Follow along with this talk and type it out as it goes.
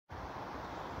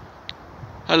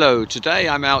Hello, today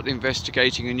I'm out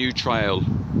investigating a new trail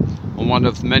on one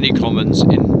of the many commons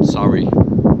in Surrey.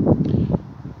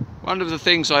 One of the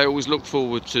things I always look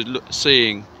forward to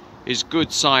seeing is good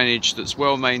signage that's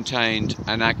well maintained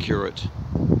and accurate.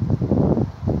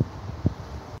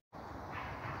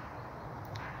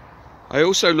 I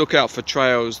also look out for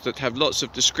trails that have lots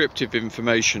of descriptive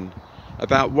information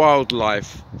about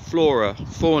wildlife, flora,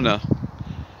 fauna,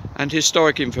 and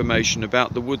historic information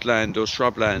about the woodland or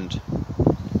shrubland.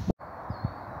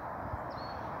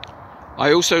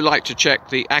 I also like to check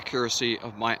the accuracy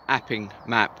of my apping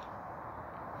map.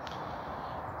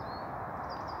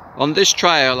 On this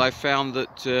trail I found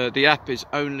that the app is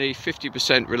only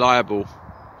 50% reliable.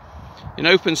 In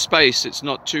open space it's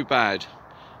not too bad,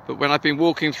 but when I've been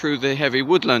walking through the heavy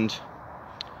woodland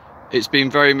it's been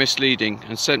very misleading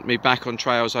and sent me back on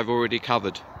trails I've already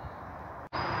covered.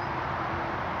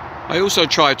 I also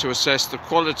try to assess the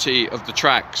quality of the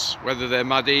tracks, whether they're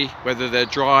muddy, whether they're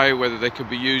dry, whether they could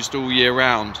be used all year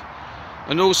round,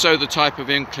 and also the type of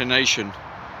inclination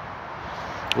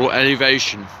or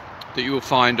elevation that you will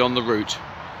find on the route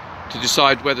to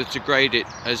decide whether to grade it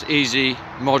as easy,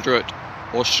 moderate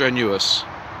or strenuous.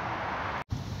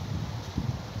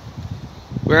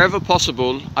 Wherever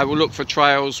possible, I will look for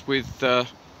trails with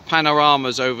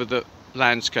panoramas over the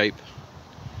landscape,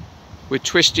 with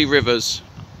twisty rivers,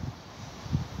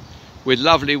 with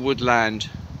lovely woodland,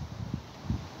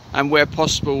 and where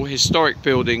possible historic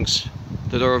buildings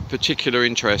that are of particular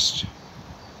interest.